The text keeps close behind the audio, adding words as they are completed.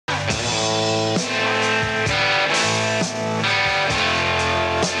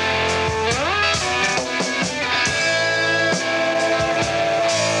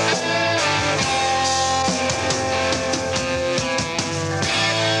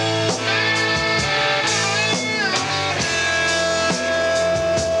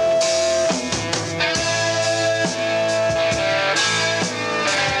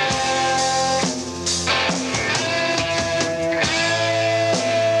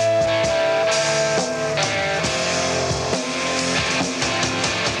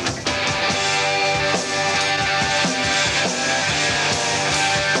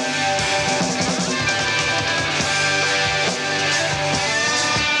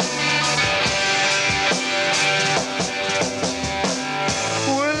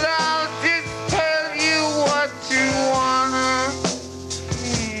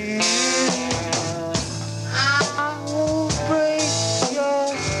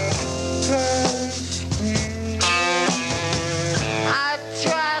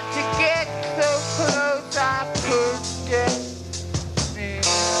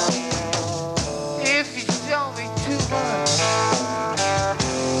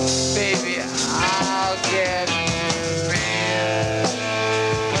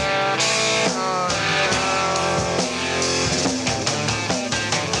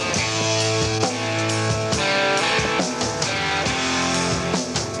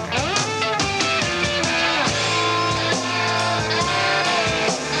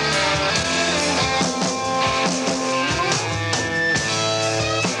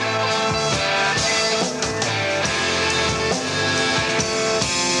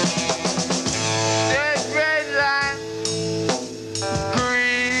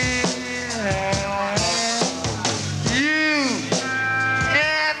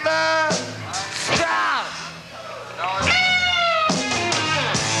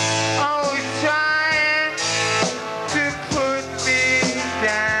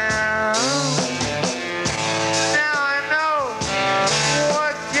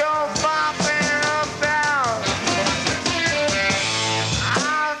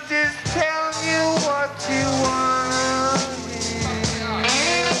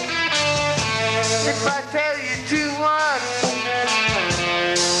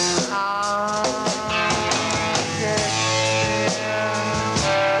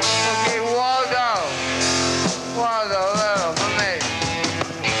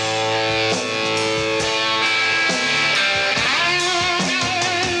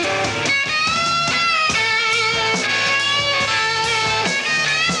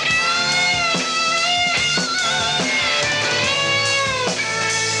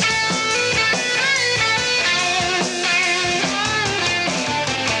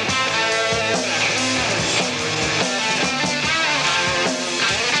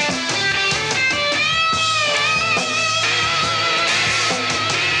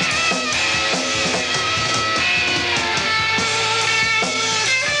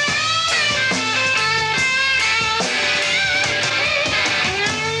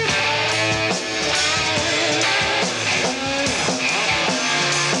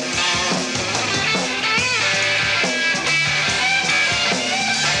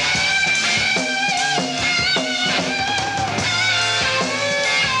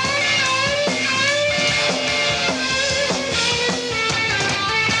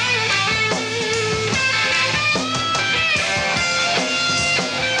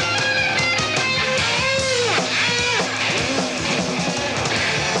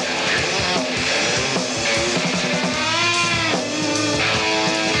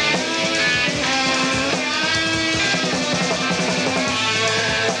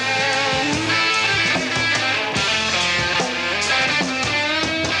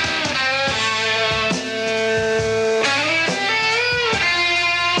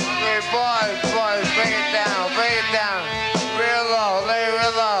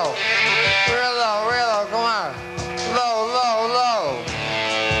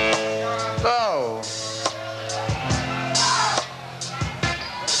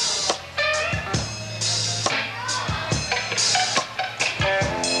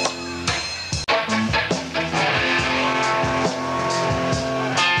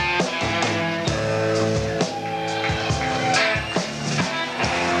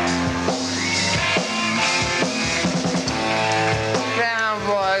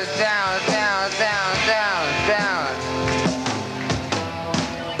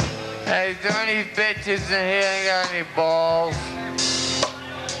is there any bitches in here ain't got any balls?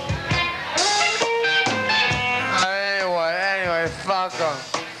 Anyway, fuck them.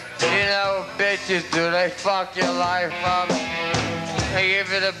 You know what bitches do, they fuck your life up. They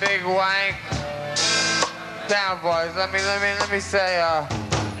give it a big wank. Down, boys, let me say a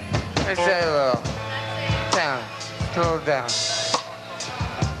little. Down, slow down.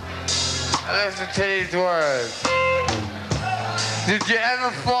 Listen to these words. Did you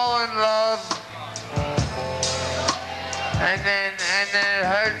ever fall in love? And then it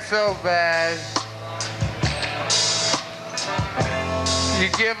hurt so bad. You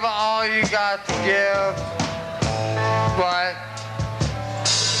give her all you got to give, but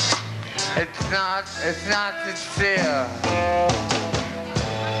it's not sincere.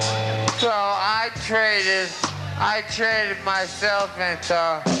 So I traded myself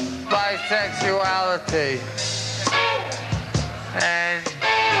into bisexuality. And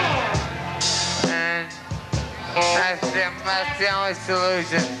that's the only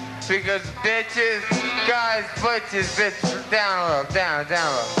solution. Because bitches, guys, bitches, down a little, down a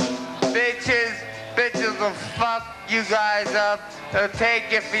little. Bitches will fuck you guys up. They'll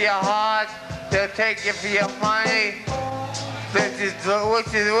take it for your heart. They'll take it for your money. Which is the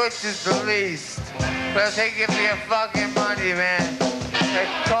least. They'll take it for your fucking money, man. They're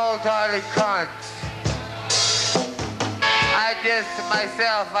cold-hearted cunts. I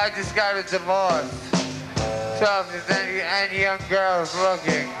just got a divorce. So if there's any young girls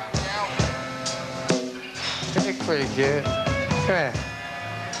looking, you're pretty cute. Come here.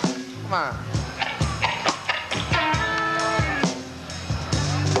 Come on.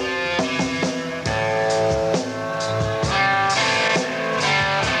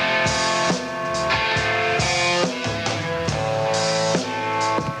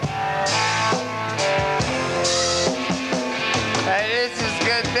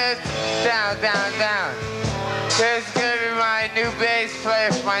 Down. This is gonna be my new bass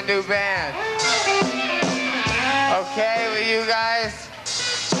player for my new band. Okay, with you guys?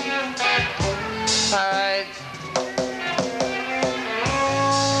 Alright.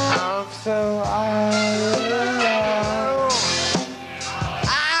 I'm so all alone.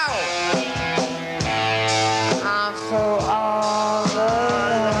 Ow! I'm so all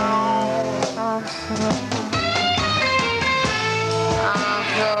alone. I'm so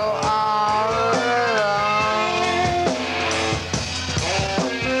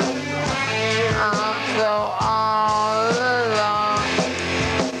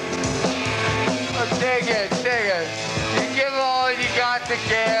to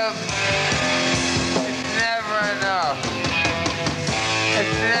give. It's never enough.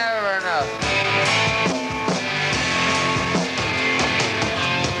 It's never enough.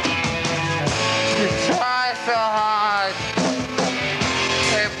 You try so hard,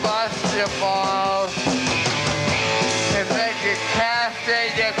 they bust your balls, they make you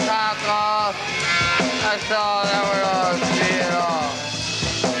castrate your cock off. That's all that would all see it all.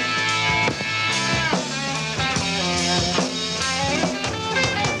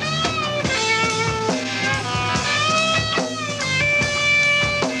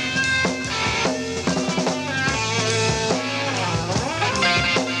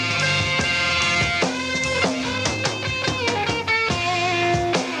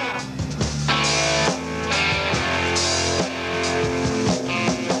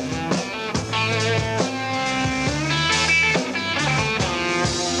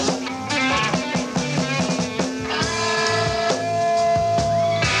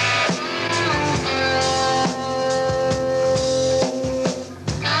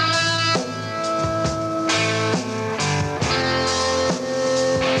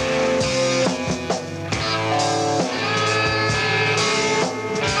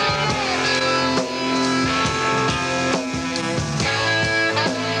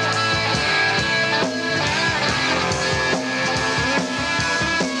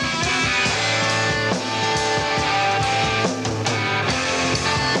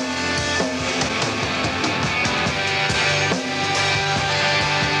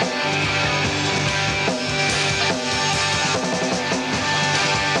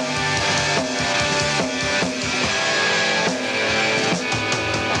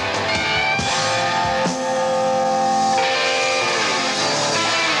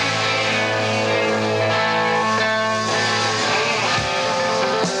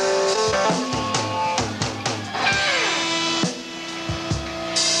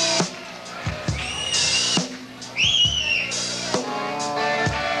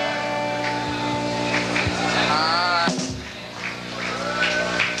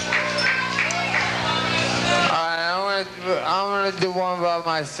 I'm gonna do one by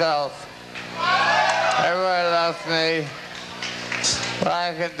myself. Everybody loves me. But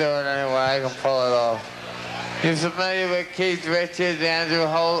I can do it anyway. I can pull it off. You familiar with Keith Richards, Andrew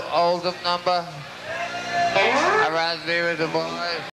Oldham number? I'd rather be with the boys.